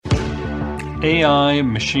AI,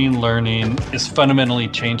 machine learning, is fundamentally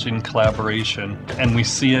changing collaboration, and we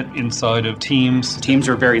see it inside of teams. Teams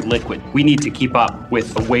are very liquid. We need to keep up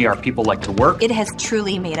with the way our people like to work. It has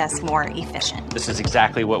truly made us more efficient. This is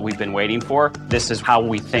exactly what we've been waiting for. This is how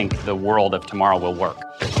we think the world of tomorrow will work.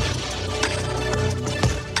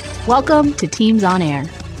 Welcome to Teams on Air,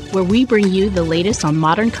 where we bring you the latest on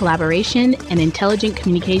modern collaboration and intelligent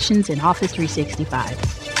communications in Office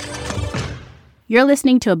 365. You're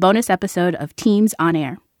listening to a bonus episode of Teams on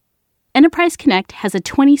Air. Enterprise Connect has a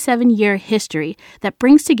 27-year history that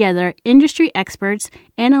brings together industry experts,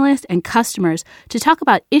 analysts, and customers to talk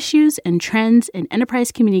about issues and trends in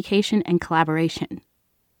enterprise communication and collaboration.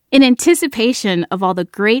 In anticipation of all the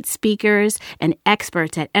great speakers and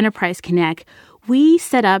experts at Enterprise Connect, we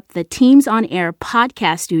set up the Teams on Air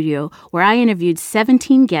podcast studio where I interviewed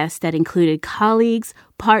 17 guests that included colleagues,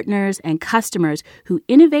 partners, and customers who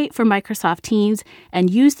innovate for Microsoft Teams and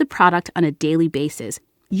use the product on a daily basis.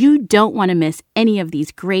 You don't want to miss any of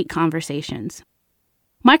these great conversations.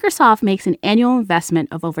 Microsoft makes an annual investment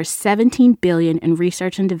of over $17 billion in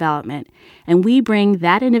research and development, and we bring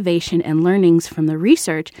that innovation and learnings from the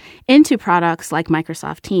research into products like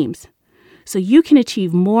Microsoft Teams, so you can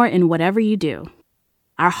achieve more in whatever you do.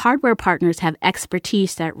 Our hardware partners have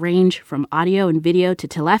expertise that range from audio and video to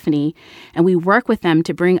telephony, and we work with them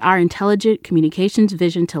to bring our intelligent communications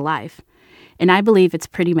vision to life. And I believe it's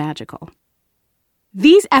pretty magical.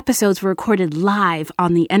 These episodes were recorded live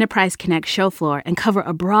on the Enterprise Connect show floor and cover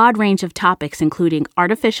a broad range of topics, including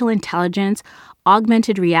artificial intelligence,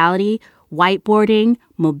 augmented reality, whiteboarding,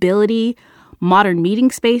 mobility, modern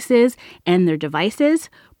meeting spaces and their devices,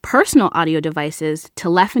 personal audio devices,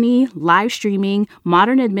 telephony, live streaming,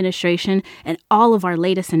 modern administration, and all of our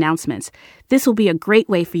latest announcements. This will be a great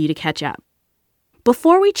way for you to catch up.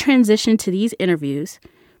 Before we transition to these interviews,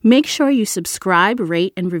 make sure you subscribe,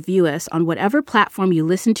 rate, and review us on whatever platform you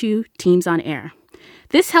listen to Teams on Air.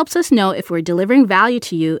 This helps us know if we're delivering value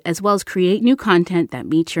to you as well as create new content that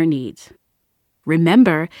meets your needs.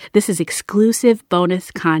 Remember, this is exclusive bonus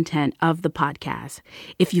content of the podcast.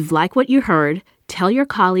 If you've liked what you heard, tell your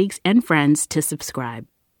colleagues and friends to subscribe.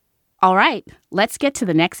 All right, let's get to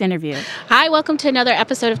the next interview. Hi, welcome to another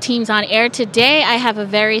episode of Teams on Air. Today, I have a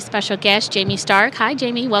very special guest, Jamie Stark. Hi,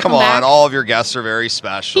 Jamie. Welcome back. Come on, all of your guests are very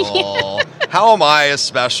special. How am I a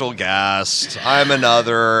special guest? I'm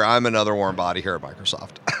another warm body here at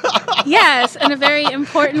Microsoft. Yes, and a very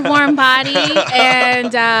important warm body.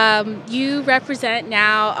 And you represent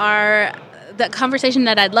now the conversation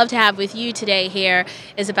that I'd love to have with you today here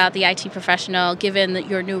is about the IT professional, given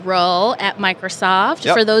your new role at Microsoft.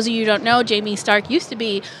 Yep. For those of you who don't know, Jamie Stark used to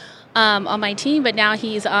be on my team, but now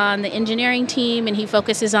he's on the engineering team, and he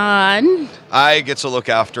focuses on... I get to look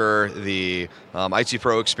after the IT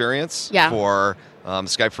Pro experience for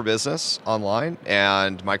Skype for Business Online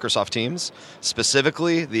and Microsoft Teams,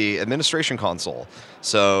 specifically the administration console.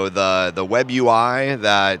 So the web UI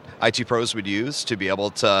that IT pros would use to be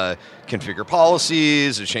able to configure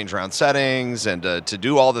policies, to change around settings, and to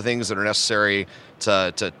do all the things that are necessary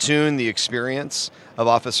to tune the experience of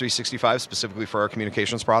Office 365 specifically for our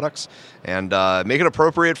communications products and make it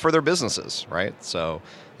appropriate for their businesses, right? So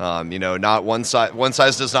not one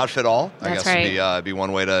size does not fit all. That's I guess would be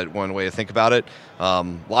one way to think about it.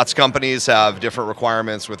 Lots of companies have different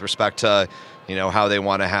requirements with respect to how they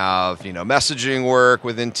want to have messaging work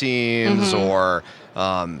within Teams, or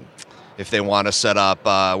if they want to set up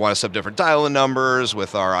different dial-in numbers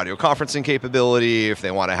with our audio conferencing capability, if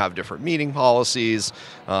they want to have different meeting policies,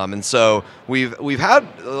 and so we've had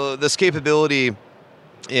this capability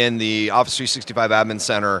in the Office 365 Admin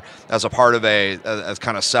Center as a part of as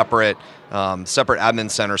kind of separate admin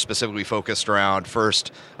center specifically focused around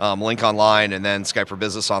first Link Online and then Skype for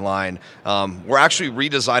Business Online. We're actually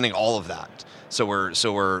redesigning all of that. So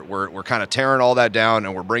we're kind of tearing all that down,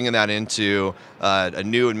 and we're bringing that into a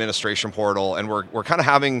new administration portal, and we're kind of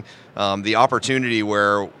having the opportunity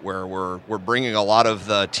where we're bringing a lot of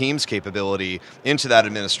the Teams capability into that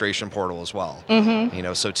administration portal as well.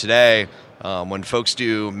 Mm-hmm. So today, when folks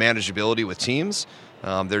do manageability with Teams,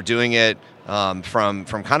 they're doing it from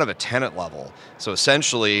kind of a tenant level. So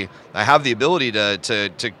essentially, I have the ability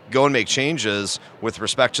to go and make changes with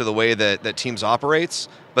respect to the way that Teams operates,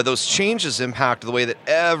 but those changes impact the way that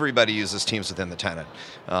everybody uses Teams within the tenant.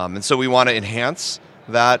 And so we want to enhance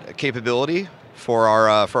that capability for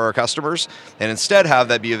our customers, and instead have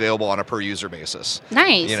that be available on a per user basis.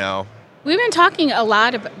 Nice. We've been talking a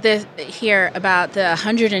lot about about the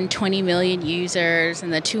 120 million users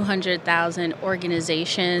and the 200,000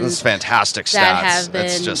 organizations. That's fantastic stats. That have been,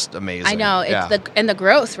 it's just amazing. I know. And the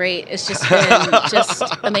growth rate has just been just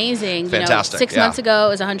amazing. Fantastic. 6 months ago, it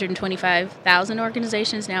was 125,000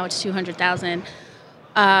 organizations. Now it's 200,000.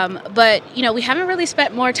 But, we haven't really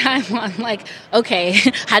spent more time on, okay,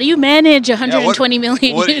 how do you manage 120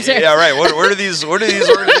 million users? Yeah, right. What are these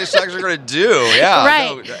organizations actually going to do? Yeah.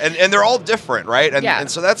 Right. No, and they're all different, right?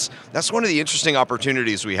 And so that's one of the interesting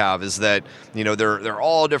opportunities we have is that, they're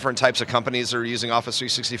all different types of companies that are using Office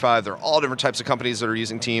 365. They're all different types of companies that are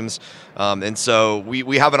using Teams. And so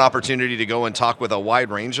we have an opportunity to go and talk with a wide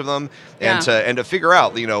range of them and to figure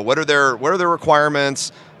out, what are their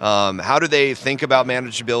requirements? How do they think about manageability?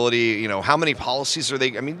 How many policies are they?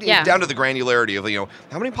 Down to the granularity of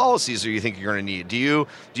how many policies do you think you're going to need? Do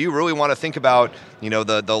you really want to think about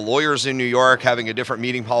the lawyers in New York having a different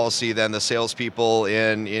meeting policy than the salespeople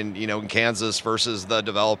in Kansas versus the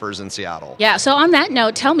developers in Seattle? Yeah. So on that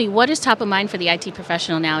note, tell me, what is top of mind for the IT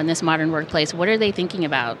professional now in this modern workplace? What are they thinking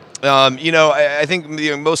about? I think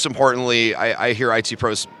most importantly, I hear IT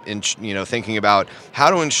pros thinking about how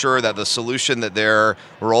to ensure that the solution that they're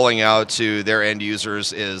rolling out to their end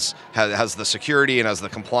users has the security and has the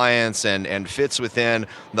compliance and fits within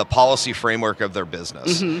the policy framework of their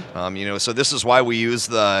business. Mm-hmm. So this is why we use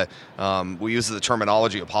the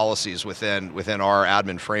terminology of policies within our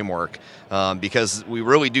admin framework because we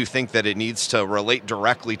really do think that it needs to relate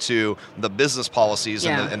directly to the business policies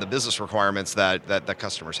and the business requirements that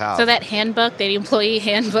customers have. So that handbook, that employee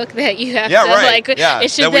handbook that you have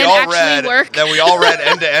it should then actually work. That we all read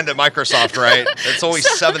end to end at Microsoft, right? It's only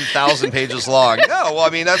 7,000 pages long. No, well,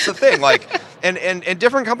 that's the thing. And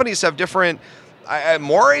different companies have different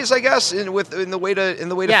mores, I guess, in the way to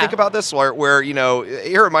think about this. Where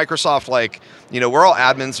here at Microsoft, we're all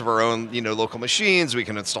admins of our own local machines. We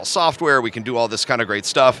can install software. We can do all this kind of great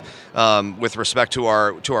stuff with respect to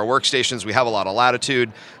our workstations. We have a lot of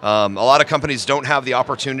latitude. A lot of companies don't have the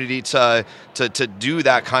opportunity to do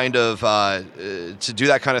that kind of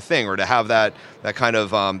thing or to have that kind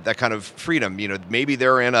of freedom. Maybe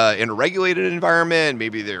they're in a regulated environment.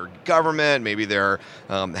 Maybe they're government. Maybe they're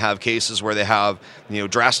have cases where they have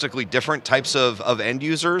drastically different types of end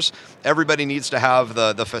users. Everybody needs to have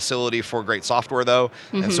the facility for great software, though,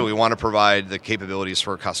 mm-hmm. and so we want to provide the capabilities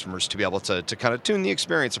for customers to be able to kind of tune the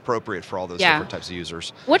experience appropriate for all those different types of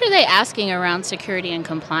users. What are they asking around security and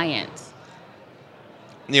compliance?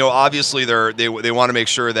 Obviously they want to make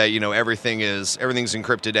sure that everything's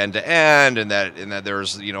encrypted end to end, and that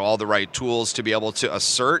there's all the right tools to be able to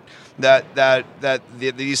assert that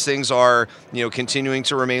these things are continuing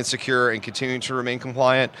to remain secure and continuing to remain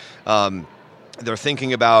compliant. They're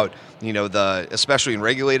thinking about especially in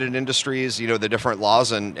regulated industries, the different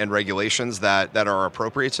laws and regulations that are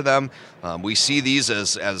appropriate to them. We see these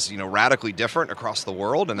as radically different across the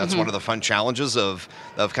world, and that's mm-hmm. one of the fun challenges of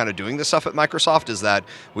kind of doing this stuff at Microsoft is that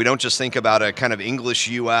we don't just think about a kind of English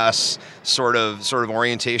US sort of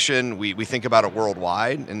orientation. We think about it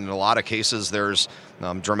worldwide, and in a lot of cases there's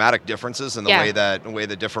dramatic differences in the way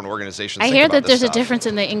that different organizations. I hear that there's a difference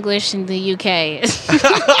in the English in the UK.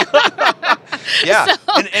 Yeah, so.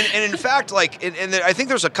 and in fact, and I think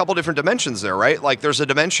there's a couple different dimensions there, right? There's a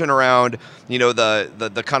dimension around,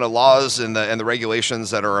 the kind of laws and the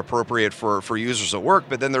regulations that are appropriate for users at work,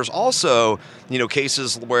 but then there's also,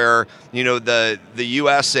 cases where, the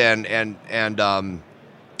U.S. and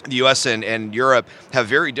the U.S. and Europe have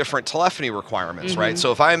very different telephony requirements, mm-hmm. right?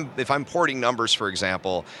 So if I'm porting numbers, for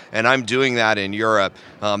example, and I'm doing that in Europe,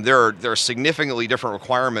 there are significantly different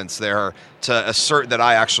requirements there to assert that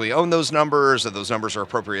I actually own those numbers, that those numbers are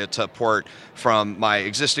appropriate to port from my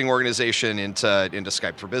existing organization into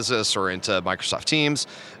Skype for Business or into Microsoft Teams.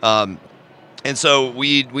 And so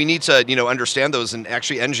we need to understand those and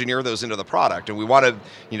actually engineer those into the product, and we want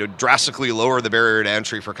to drastically lower the barrier to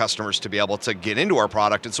entry for customers to be able to get into our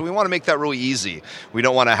product, and so we want to make that really easy. We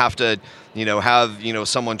don't want to have to have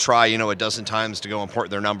someone try a dozen times to go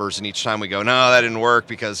import their numbers, and each time we go, no, that didn't work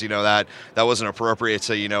because that wasn't appropriate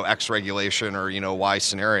to X regulation or Y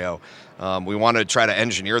scenario. We want to try to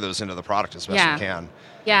engineer those into the product as best we can.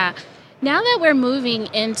 Yeah. Now that we're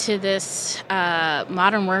moving into this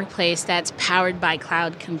modern workplace that's powered by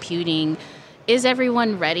cloud computing, is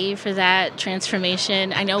everyone ready for that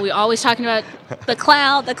transformation? I know we're always talking about the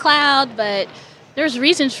cloud, but there's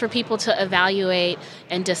reasons for people to evaluate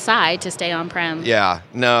and decide to stay on-prem. Yeah,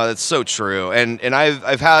 no, that's so true. And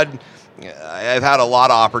I've had a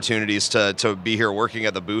lot of opportunities to be here working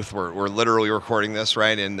at the booth. We're literally recording this,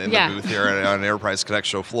 right, in the booth here on Enterprise Connect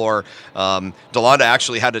show floor. Delanda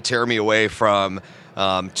actually had to tear me away from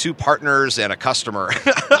 2 partners and a customer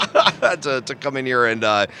to come in here and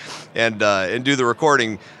do the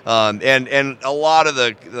recording. And a lot of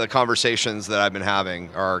the conversations that I've been having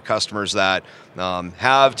are customers that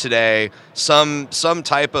have today some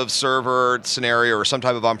type of server scenario or some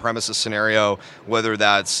type of on-premises scenario, whether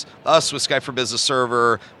that's us with Skype for Business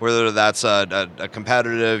Server, whether that's a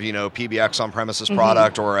competitive, PBX on-premises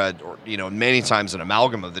product, or many times an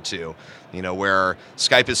amalgam of the two, where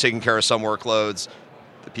Skype is taking care of some workloads,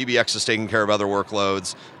 the PBX is taking care of other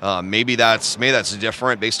workloads. Maybe that's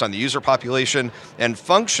different based on the user population. And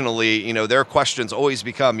functionally, their questions always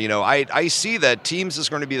become, I see that Teams is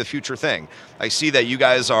going to be the future thing. I see that you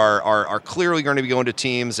guys are clearly going to be going to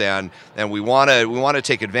Teams, and we want to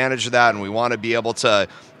take advantage of that, and we want to be able to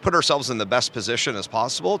put ourselves in the best position as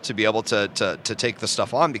possible to be able to take the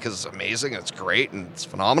stuff on, because it's amazing, it's great, and it's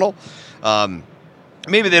phenomenal.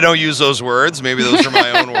 Maybe they don't use those words. Maybe those are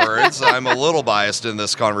my own words. I'm a little biased in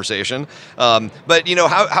this conversation. But,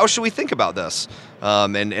 how should we think about this?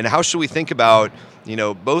 And how should we think about,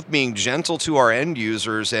 both being gentle to our end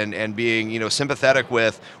users and being, sympathetic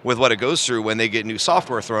with what it goes through when they get new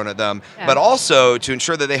software thrown at them, but also to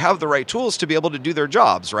ensure that they have the right tools to be able to do their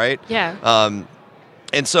jobs, right? Yeah.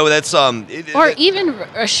 And so that's or even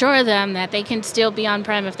assure them that they can still be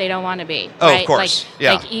on-prem if they don't want to be. Oh, right? of course.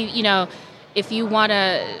 If you want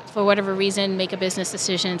to, for whatever reason, make a business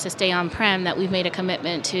decision to stay on-prem, that we've made a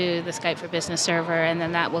commitment to the Skype for Business server, and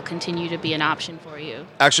then that will continue to be an option for you.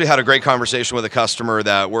 Actually had a great conversation with a customer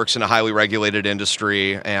that works in a highly regulated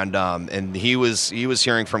industry, and he was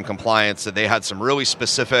hearing from compliance that they had some really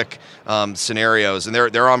specific scenarios, and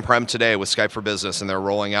they're on-prem today with Skype for Business, and they're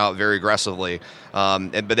rolling out very aggressively.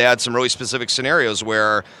 But they had some really specific scenarios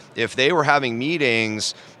where if they were having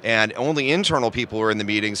meetings and only internal people were in the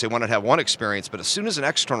meetings, they wanted to have one experience, but as soon as an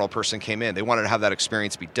external person came in, they wanted to have that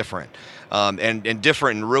experience be different, and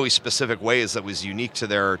different in really specific ways that was unique to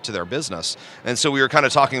their business. And so we were kind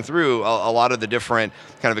of talking through a lot of the different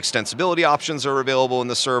kind of extensibility options that are available in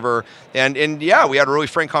the server, and yeah, we had a really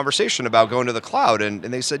frank conversation about going to the cloud, and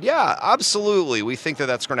they said, yeah, absolutely, we think that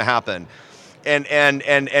that's going to happen.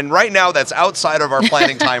 And right now that's outside of our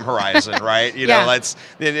planning time horizon, right?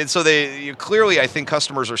 So they clearly, I think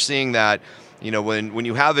customers are seeing that, when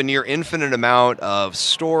you have a near infinite amount of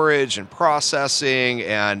storage and processing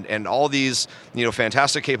and all these,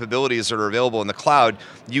 fantastic capabilities that are available in the cloud,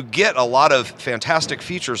 you get a lot of fantastic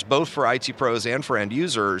features both for IT pros and for end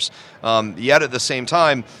users. Yet at the same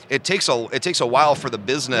time, it takes a while for the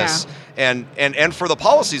business and for the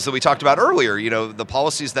policies that we talked about earlier, the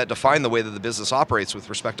policies that define the way that the business operates with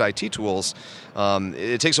respect to IT tools.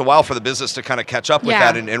 It takes a while for the business to kind of catch up with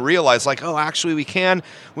that and realize, like, oh, actually we can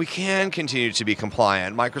continue to be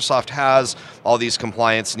compliant. Microsoft has all these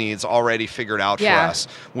compliance needs already figured out for us.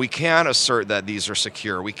 We can assert that these are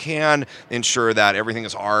secure. We can ensure that everything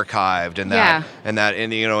is archived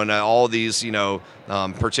and all these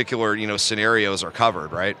particular scenarios are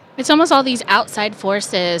covered, right? It's almost all these outside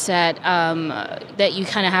forces that you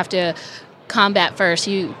kind of have to combat first.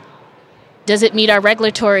 Does it meet our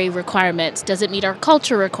regulatory requirements? Does it meet our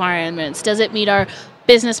culture requirements? Does it meet our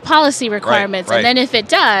business policy requirements? Right. And then if it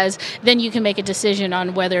does, then you can make a decision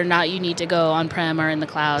on whether or not you need to go on-prem or in the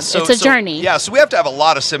cloud. It's a journey. Yeah, so we have to have a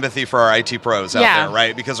lot of sympathy for our IT pros out there,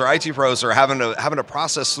 right? Because our IT pros are having to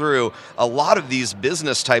process through a lot of these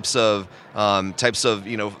business types of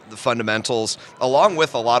the fundamentals, along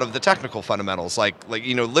with a lot of the technical fundamentals, like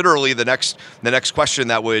literally the next question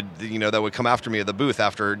that would come after me at the booth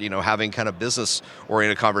after having kind of business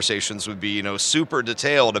oriented conversations would be super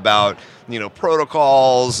detailed about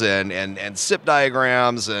protocols and SIP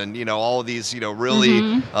diagrams and all of these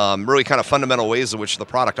really really kind of fundamental ways in which the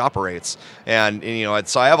product operates, and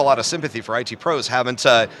so I have a lot of sympathy for IT pros having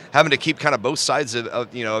to keep kind of both sides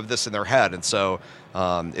of this in their head, and so.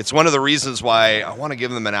 It's one of the reasons why I want to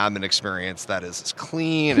give them an admin experience that is as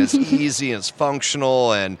clean, as easy, as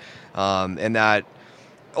functional, and that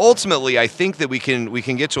ultimately I think that we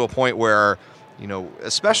can get to a point where,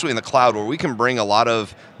 especially in the cloud, where we can bring a lot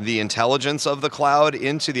of the intelligence of the cloud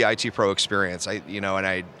into the IT pro experience. I don't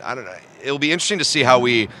know. It'll be interesting to see how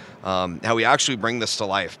we actually bring this to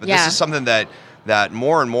life. But this is something that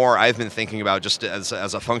more and more I've been thinking about just as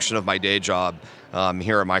a function of my day job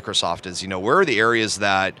here at Microsoft is, where are the areas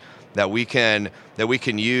that we can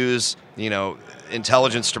use,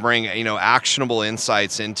 intelligence to bring, actionable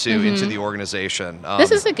insights into the organization.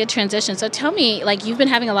 This is a good transition. So tell me, you've been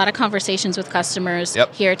having a lot of conversations with customers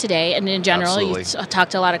here today, and in general, Absolutely. You've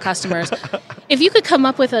talked to a lot of customers. If you could come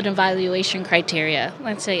up with an evaluation criteria,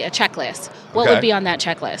 let's say a checklist, what would be on that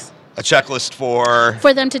checklist? A checklist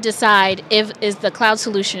for them to decide if is the cloud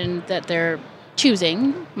solution that they're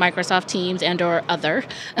choosing Microsoft Teams and or other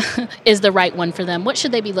is the right one for them, what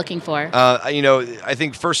should they be looking for? I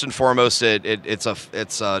think first and foremost, it's a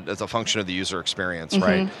function of the user experience,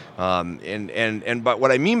 right? But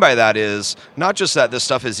what I mean by that is not just that this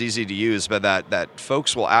stuff is easy to use, but that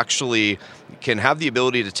folks will actually can have the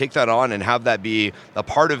ability to take that on and have that be a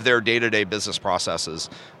part of their day-to-day business processes.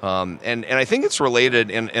 And I think it's related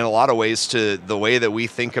in a lot of ways to the way that we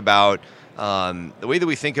think about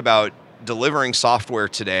delivering software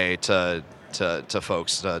today to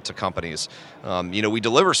folks, to companies. We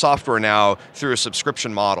deliver software now through a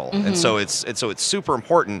subscription model, and so it's super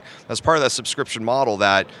important as part of that subscription model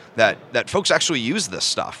that folks actually use this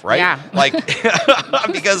stuff, right? Yeah. Like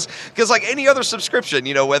because like any other subscription,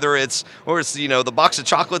 whether it's the box of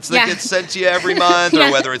chocolates that gets sent to you every month,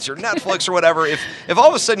 or whether it's your Netflix or whatever. If all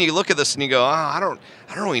of a sudden you look at this and you go, I don't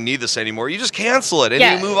really need this anymore, you just cancel it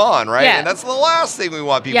and you move on, right? And that's the last thing we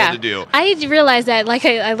want people to do. I realize that. Like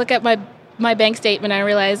I look at my bank statement, I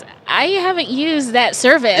realize I haven't used that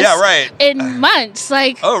service in months.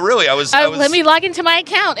 Like, oh, really? I was let me log into my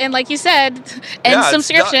account, and like you said, end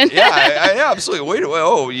subscription. Absolutely.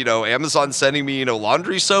 Wait, Amazon's sending me,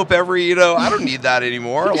 laundry soap every, I don't need that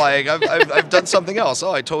anymore. Like, I've done something else.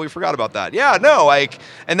 Oh, I totally forgot about that. Yeah, no,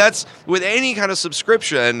 and that's with any kind of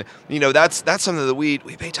subscription, that's something that we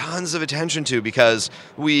pay tons of attention to, because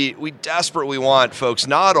we desperately want folks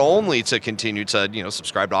not only to continue to,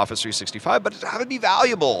 subscribe to Office 365, but to have it be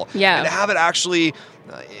valuable. And to have it actually,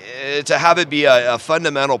 to have it be a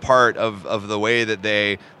fundamental part of the way that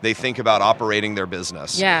they think about operating their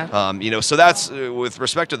business. So that's, with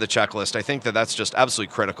respect to the checklist, I think that's just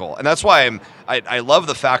absolutely critical. And that's why I love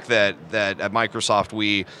the fact that at Microsoft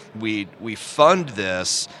we fund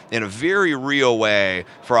this in a very real way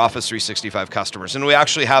for Office 365 customers. And we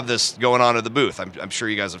actually have this going on at the booth. I'm sure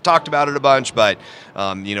you guys have talked about it a bunch, but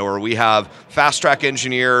where we have fast track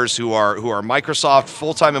engineers who are Microsoft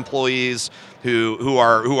full-time employees who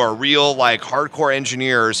are real, like, hardcore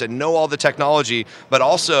engineers and know all the technology, but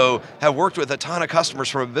also have worked with a ton of customers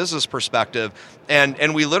from a business perspective.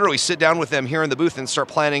 And we literally sit down with them here in the booth and start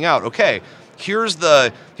planning out, okay, here's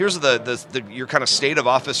your kind of state of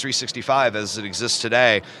Office 365 as it exists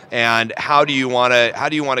today, and how do you want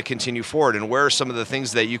to continue forward, and where are some of the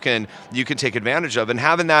things that you can take advantage of, and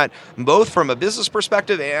having that both from a business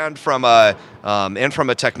perspective and from a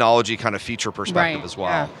technology kind of feature perspective as well.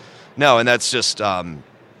 Yeah. No, and that's just, I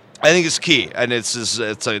think it's key, and it's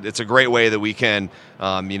a great way that we can,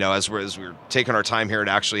 as we're taking our time here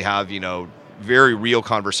to actually have, very real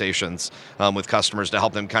conversations with customers to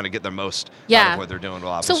help them kind of get the most out of what they're doing with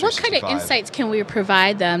Office 365. So what kind of insights can we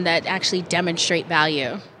provide them that actually demonstrate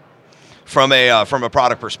value? From a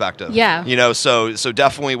product perspective. So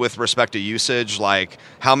definitely with respect to usage, like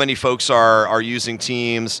how many folks are using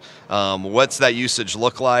Teams, what's that usage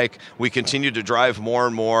look like? We continue to drive more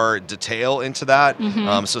and more detail into that.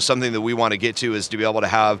 So something that we want to get to is to be able to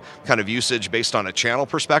have kind of usage based on a channel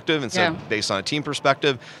perspective instead of based on a team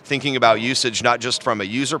perspective, thinking about usage not just from a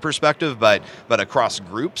user perspective, but across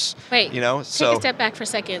groups. Wait, take a step back for a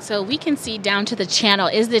second. So we can see down to the channel.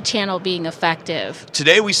 Is the channel being effective?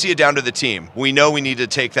 Today we see it down to the team. We know we need to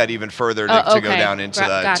take that even further to go down into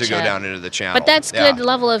the channel. But that's good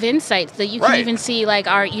level of insight that you can even see, like,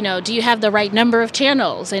 do you have the right number of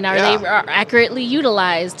channels, and are they accurately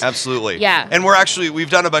utilized? Absolutely. Yeah. And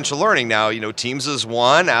we've done a bunch of learning now. Teams is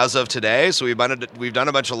one as of today, so we've done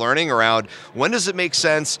a bunch of learning around when does it make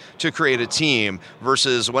sense to create a team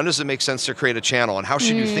versus when does it make sense to create a channel, and how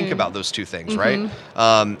should you think about those two things, right?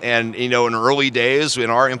 And in early days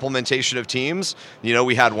in our implementation of Teams,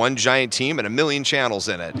 we had one giant team and 1 million channels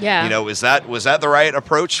in it. Was that the right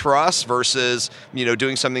approach for us versus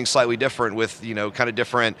doing something slightly different with kind of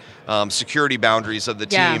different security boundaries of the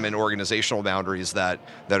team and organizational boundaries that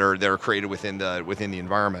are created within the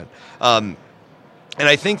environment. And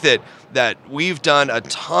I think that we've done a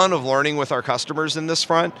ton of learning with our customers in this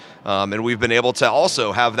front, and we've been able to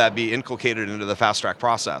also have that be inculcated into the fast track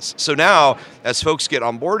process. So now, as folks get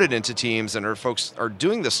onboarded into Teams and folks are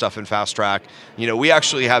doing this stuff in fast track, we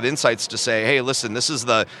actually have insights to say, hey, listen, this is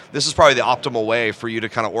probably the optimal way for you to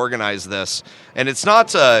kind of organize this. And it's not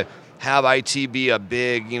to have IT be a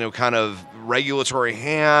big, kind of regulatory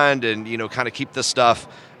hand and, kind of keep this stuff,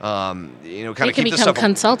 kind of keep this stuff.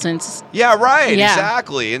 Consultants. Yeah, right. Yeah.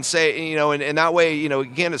 Exactly. And say, and that way,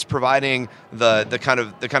 again, it's providing the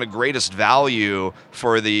kind of greatest value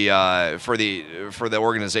for the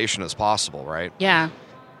organization as possible, right? Yeah.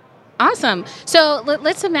 Awesome. So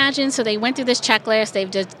let's imagine, so they went through this checklist, they've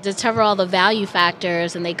discovered all the value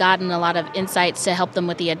factors, and they've gotten a lot of insights to help them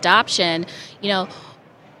with the adoption.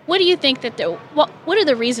 What do you think that what are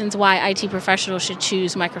the reasons why IT professionals should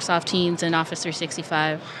choose Microsoft Teams and Office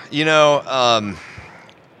 365?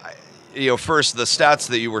 First, the stats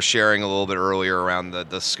that you were sharing a little bit earlier around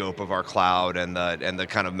the scope of our cloud and the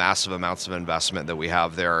kind of massive amounts of investment that we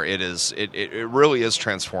have there, it really is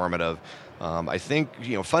transformative. I think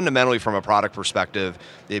fundamentally from a product perspective,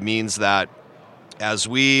 it means that as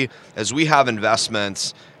we have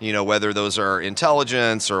investments, whether those are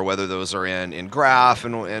intelligence or whether those are in graph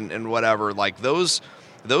and whatever, like those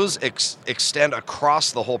extend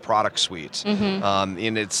across the whole product suite. And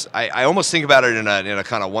I almost think about it in a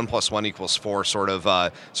kind of 1 + 1 = 4 sort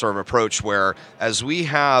of approach, where as we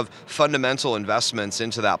have fundamental investments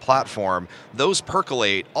into that platform, those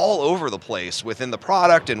percolate all over the place within the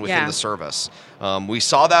product and within the service. We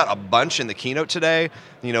saw that a bunch in the keynote today,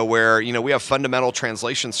 where we have fundamental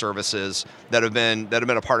translation services that have been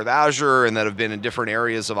a part of Azure and that have been in different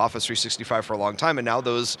areas of Office 365 for a long time, and now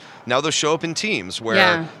those show up in Teams,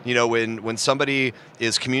 where when somebody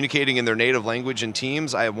is communicating in their native language in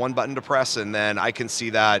Teams, I have one button to press, and then I can see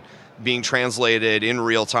that being translated in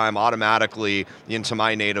real time automatically into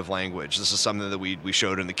my native language. This is something that we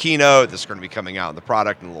showed in the keynote. This is going to be coming out in the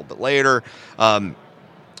product a little bit later.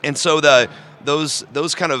 And so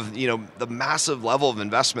those kind of, the massive level of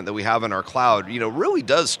investment that we have in our cloud, really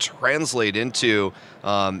does translate into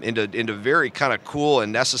very kind of cool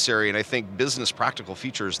and necessary, and I think business practical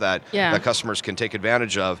features that customers can take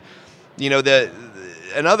advantage of.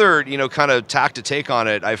 Another kind of tack to take on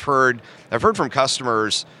it, I've heard from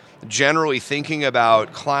customers generally thinking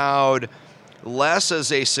about cloud less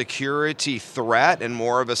as a security threat and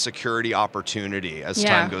more of a security opportunity as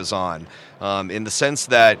time goes on. In the sense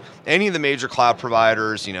that any of the major cloud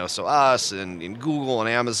providers, so us and Google and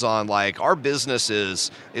Amazon, like our business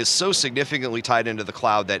is so significantly tied into the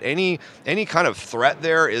cloud that any kind of threat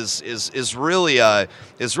there is really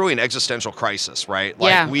an existential crisis, right?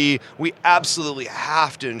 Like we absolutely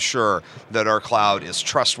have to ensure that our cloud is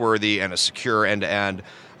trustworthy and is secure end to end.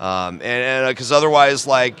 And because otherwise,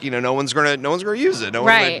 no one's gonna use it. No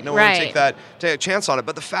one would take a chance on it.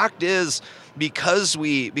 But the fact is, because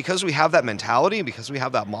we have that mentality and because we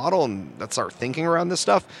have that model and that's our thinking around this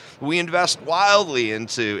stuff, we invest wildly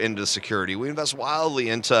into security. We invest wildly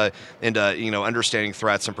into understanding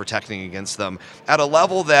threats and protecting against them at a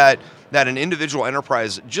level that an individual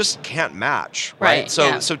enterprise just can't match, right?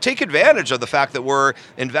 So take advantage of the fact that we're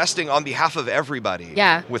investing on behalf of everybody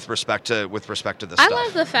with respect to this stuff. I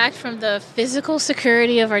love the fact from the physical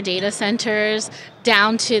security of our data centers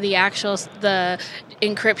down to the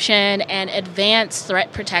encryption and advanced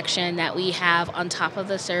threat protection that we have on top of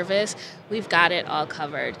the service. We've got it all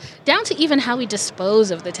covered. Down to even how we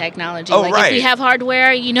dispose of the technology. If we have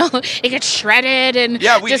hardware, it gets shredded and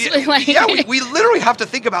we literally have to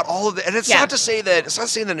think about all of it. And it's not saying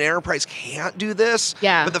that an enterprise can't do this.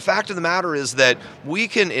 But the fact of the matter is that we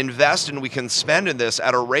can invest and we can spend in this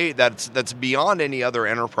at a rate that's beyond any other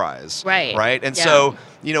enterprise. Right. And so,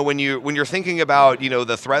 when you're thinking about,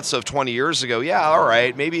 the threats of 20 years ago, all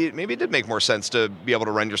right, maybe it did make more sense to be able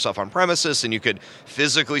to run yourself on premises and you could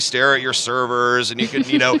physically stare at your servers and you could,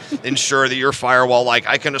 ensure that your firewall,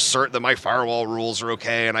 I can assert that my firewall rules are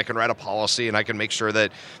okay and I can write a policy and I can make sure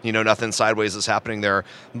that, nothing sideways is happening there.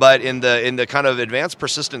 But in the kind of advanced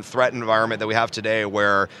persistent threat environment that we have today,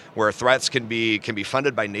 where threats can be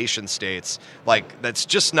funded by nation states, that's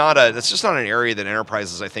just not an area that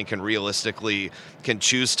enterprises, I think, can realistically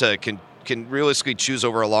choose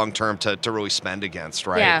over a long term to really spend against,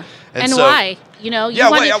 right? Yeah, and so, why?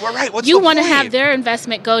 You want to have their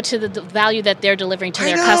investment go to the value that they're delivering to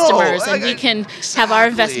their customers, and we can have our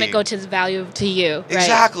investment go to the value to you. Right?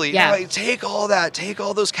 Exactly. Yeah. Take all that, take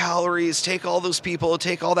all those calories, take all those people,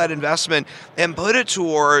 take all that investment, and put it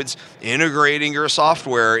towards integrating your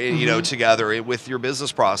software, together with your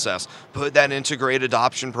business process. Put that into great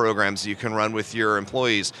adoption programs you can run with your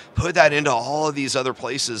employees. Put that into all of these other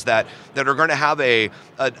places that are going to have a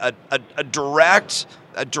direct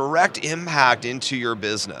impact into your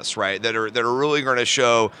business, right? That are really going to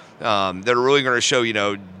show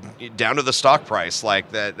down to the stock price,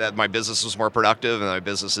 that my business was more productive and my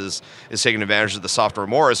business is taking advantage of the software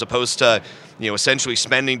more, as opposed to essentially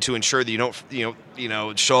spending to ensure that you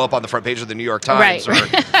don't show up on the front page of the New York Times, or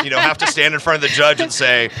have to stand in front of the judge and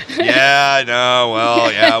say, we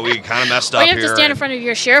kind of messed up here. Or you have to stand in front of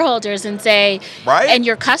your shareholders and say, and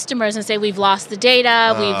your customers, and say, we've lost the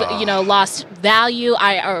data, we've lost value,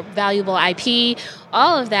 our valuable IP.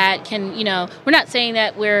 All of that can, we're not saying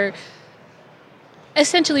that we're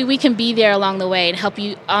essentially we can be there along the way and help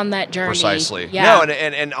you on that journey. Precisely. Yeah. No,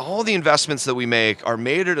 and all the investments that we make are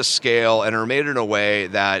made at a scale and are made in a way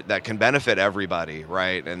that can benefit everybody,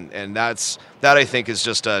 right? And that I think is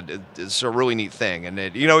just it's a really neat thing.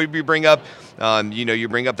 And you bring up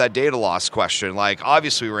that data loss question. Like,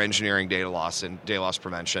 obviously we're engineering data loss and data loss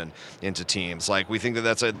prevention into Teams. Like, we think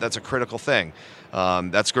that's a critical thing.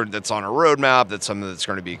 That's on our roadmap. That's something that's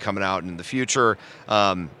going to be coming out in the future.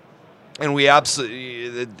 And we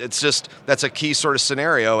absolutely, that's a key sort of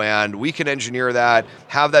scenario, and we can engineer that,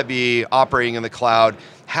 have that be operating in the cloud,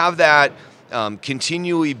 have that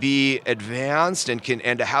continually be advanced, and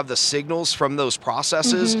to have the signals from those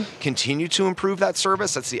processes continue to improve that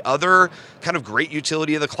service. That's the other kind of great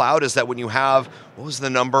utility of the cloud, is that when you have, what was the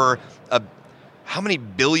number? How many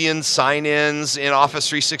billion sign-ins in Office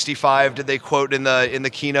 365 did they quote in the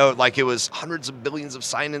keynote? Like, it was hundreds of billions of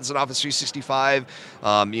sign-ins in Office 365.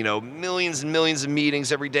 Millions and millions of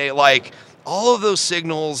meetings every day. Like, all of those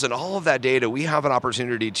signals and all of that data, we have an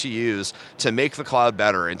opportunity to use to make the cloud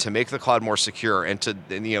better and to make the cloud more secure, and to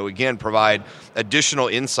again provide additional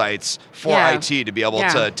insights for IT to be able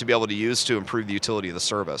to use to improve the utility of the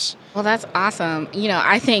service. Well, that's awesome.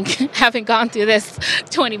 I think having gone through this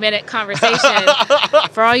 20-minute conversation,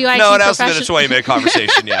 for all you IT no, it professionals, hasn't been a 20-minute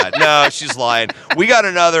conversation yet. No, she's lying. We got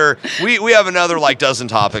another. We have another like dozen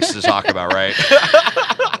topics to talk about, right?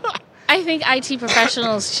 I think IT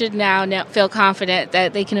professionals should now feel confident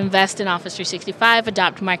that they can invest in Office 365,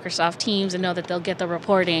 adopt Microsoft Teams, and know that they'll get the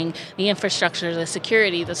reporting, the infrastructure, the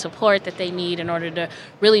security, the support that they need in order to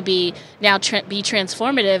really be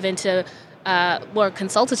transformative into more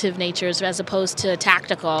consultative natures as opposed to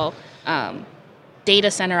tactical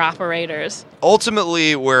data center operators.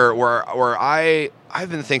 Ultimately, where I've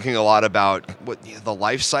been thinking a lot about the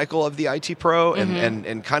life cycle of the IT pro,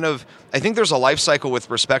 and kind of, I think there's a life cycle with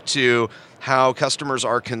respect to how customers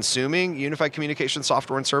are consuming unified communication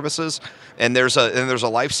software and services, and there's a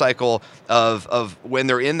life cycle of when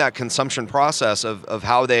they're in that consumption process of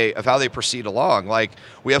how they proceed along. Like,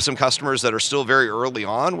 we have some customers that are still very early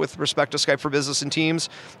on with respect to Skype for Business and Teams,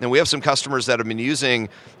 and we have some customers that have been using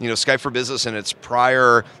Skype for Business and its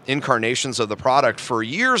prior incarnations of the product for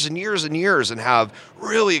years and years and years, and have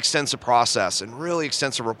really extensive process and really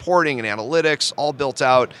extensive reporting and analytics all built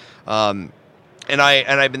out. And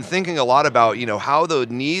I've been thinking a lot about how the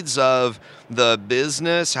needs of the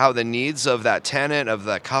business, how the needs of that tenant, of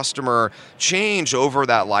that customer, change over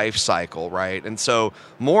that life cycle, right? And so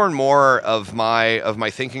more and more of my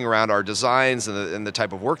thinking around our designs and the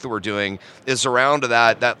type of work that we're doing is around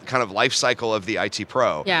that kind of life cycle of the IT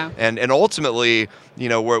pro. Yeah. And ultimately,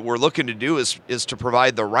 what we're looking to do is to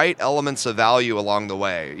provide the right elements of value along the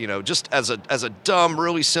way. Just as a dumb,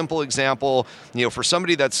 really simple example, for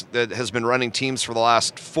somebody that has been running Teams for the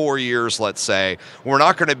last 4 years, let's say, we're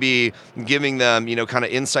not going to be giving them, kind of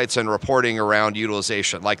insights and reporting around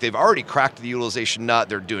utilization. Like, they've already cracked the utilization nut,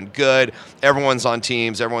 they're doing good, everyone's on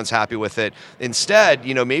Teams, everyone's happy with it. Instead,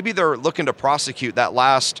 maybe they're looking to prosecute that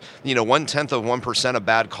last, 0.1% of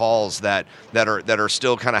bad calls that are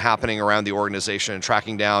still kind of happening around the organization, and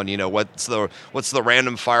tracking down, what's the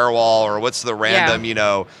random firewall, or what's the random,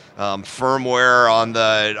 firmware on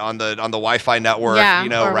the Wi-Fi network, or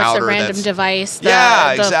router. What's the random device?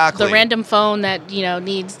 Exactly. The random phone that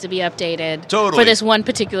needs to be updated. Totally. For this one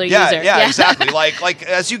particular user. Yeah, exactly. Like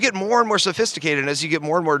as you get more and more sophisticated, and as you get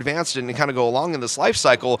more and more advanced, and kind of go along in this life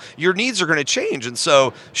cycle, your needs are going to change. And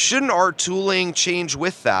so, shouldn't our tooling change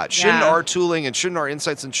with that? Shouldn't our tooling and shouldn't our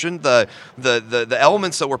insights and shouldn't the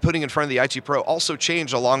elements that we're putting in front of the IT pro also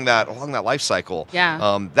change along that life cycle?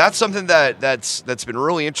 Yeah. That's something that's been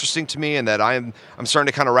really interesting to me, and that I'm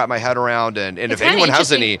starting to kind of wrap my head around. And if anyone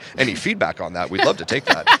has any feedback on that, we'd love to take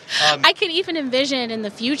that. I could even envision in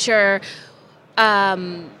the future,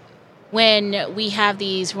 when we have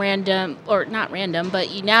these random, or not random, but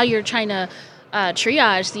now you're trying to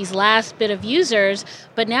triage these last bit of users,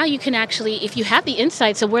 but now you can actually, if you have the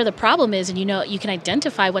insights of where the problem is, and you can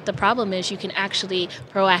identify what the problem is, you can actually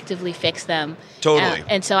proactively fix them. Totally.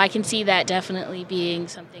 And so I can see that definitely being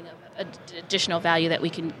something of additional value that we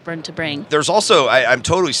can bring. There's also, I'm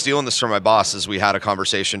totally stealing this from my boss, as we had a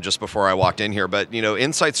conversation just before I walked in here, but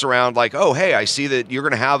insights around like, oh, hey, I see that you're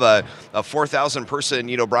going to have a 4,000 person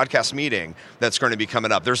broadcast meeting that's going to be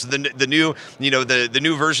coming up. There's the new the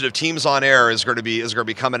new version of Teams on Air is going to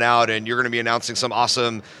be coming out, and you're going to be announcing some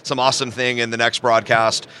awesome thing in the next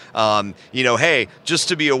broadcast. Hey, just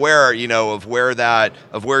to be aware, of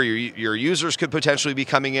where your users could potentially be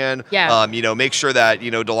coming in. Yeah. Make sure that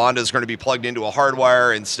Delanda is going to be plugged into a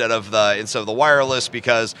hardwire instead of the wireless,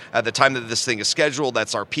 because at the time that this thing is scheduled,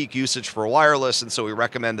 that's our peak usage for wireless, and so we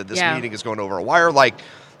recommend that this meeting is going over a wire. Like,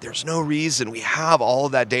 there's no reason. We have all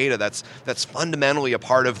of that data that's fundamentally a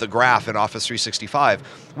part of the graph in Office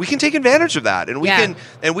 365. We can take advantage of that, and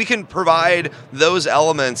we can provide those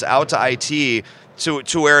elements out to IT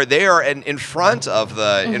to where they are in front of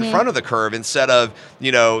the curve, instead of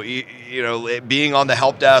being on the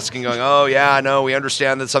help desk and going, oh yeah, no, we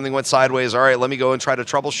understand that something went sideways. All right, let me go and try to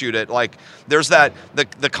troubleshoot it. Like, there's that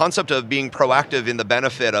the concept of being proactive in the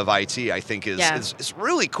benefit of IT, I think is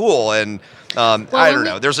really cool. And I don't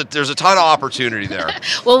know. There's a ton of opportunity there.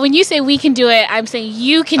 Well, when you say we can do it, I'm saying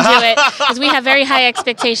you can do it, because we have very high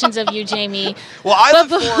expectations of you, Jamie. Well, I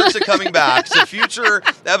look forward to coming back to future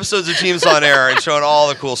episodes of Teams on Air and showing all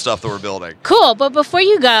the cool stuff that we're building. Cool. But before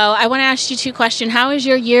you go, I want to ask you two questions. How has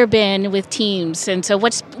your year been with Teams? And so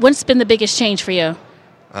what's been the biggest change for you?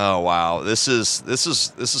 Oh, wow. This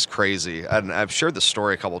is crazy. And I've shared this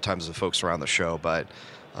story a couple of times with folks around the show, but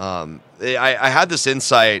I had this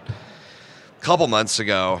insight couple months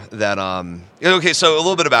ago that okay, so a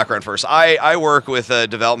little bit of background first. I work with a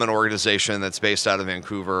development organization that's based out of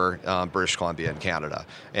Vancouver, British Columbia in Canada,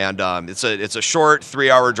 and it's a short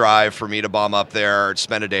 3-hour drive for me to bomb up there,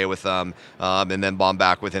 spend a day with them, and then bomb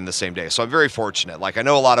back within the same day. So I'm very fortunate. Like, I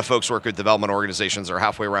know a lot of folks work with development organizations that are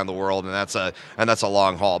halfway around the world, and that's a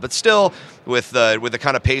long haul. But still, with the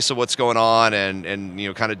kind of pace of what's going on and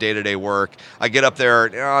kind of day-to-day work, I get up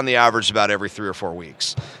there on the average about every 3 or 4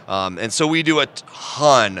 weeks, and so we do a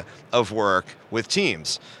ton of work with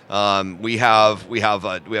Teams. We have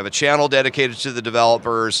a channel dedicated to the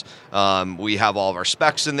developers. We have all of our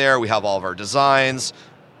specs in there. We have all of our designs.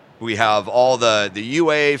 We have all the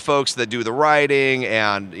UA folks that do the writing,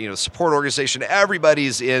 and support organization.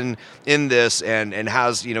 Everybody's in this and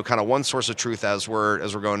has kind of one source of truth as we're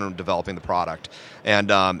going and developing the product.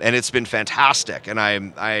 And it's been fantastic. And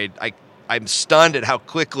I'm stunned at how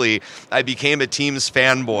quickly I became a Teams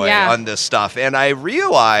fanboy on this stuff. And I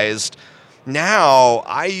realized now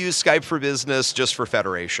I use Skype for Business just for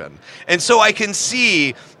federation. And so I can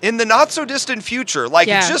see in the not so distant future,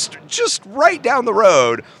 just right down the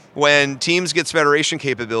road, when Teams gets federation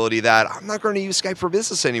capability, that I'm not going to use Skype for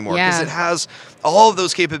Business anymore, because it has all of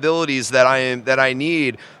those capabilities that I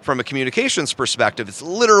need from a communications perspective. It's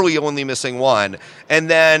literally only missing one. And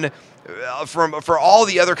then for all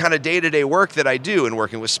the other kind of day-to-day work that I do, and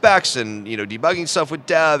working with specs and debugging stuff with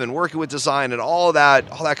dev and working with design and all that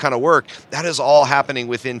kind of work, that is all happening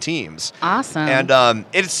within Teams. Awesome. And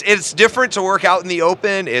it's different to work out in the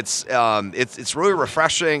open. It's really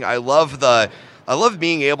refreshing. I love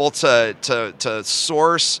being able to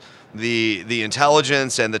source the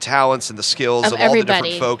intelligence and the talents and the skills of all the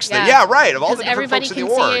different folks of all the different folks in the org. Everybody can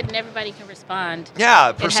see it and everybody can respond.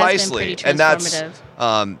 Yeah, precisely. It has been pretty transformative.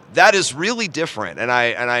 And that is really different. And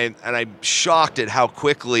I'm shocked at how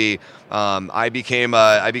quickly I became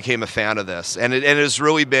a fan of this. And it has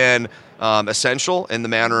really been essential in the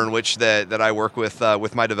manner in which that I work with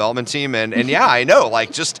my development team. And I know,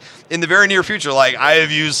 like, just in the very near future, like, I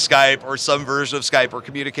have used Skype or some version of Skype or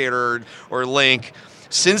Communicator or Link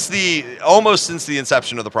since the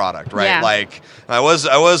inception of the product, right? Yeah. Like, I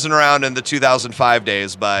wasn't around in the 2005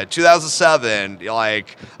 days, but 2007,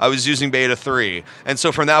 like, I was using beta 3, and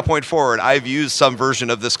so from that point forward, I've used some version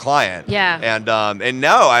of this client. Yeah. And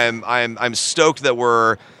now I'm stoked that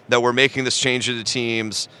we're making this change to the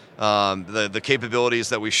Teams. The capabilities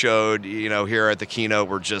that we showed, here at the keynote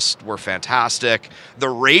were fantastic. The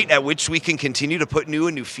rate at which we can continue to put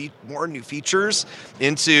more new features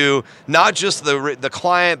into not just the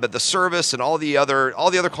client, but the service and all the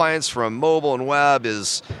other clients from mobile and web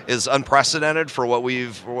is unprecedented for what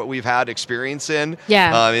we've had experience in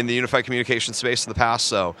in the unified communication space in the past.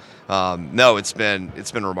 So no, it's been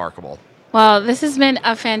remarkable. Well, this has been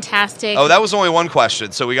a fantastic... Oh, that was only one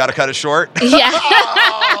question, so we got to cut it short? Yeah.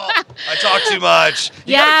 I talk too much.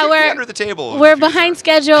 We're under the table. We're behind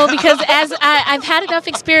schedule because as I've had enough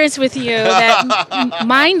experience with you that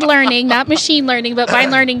mind learning, not machine learning, but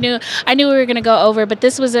mind learning, I knew we were going to go over, but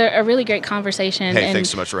this was a really great conversation. Hey,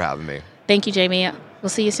 thanks so much for having me. Thank you, Jamie. We'll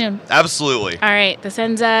see you soon. Absolutely. All right. This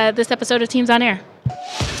ends this episode of Teams on Air.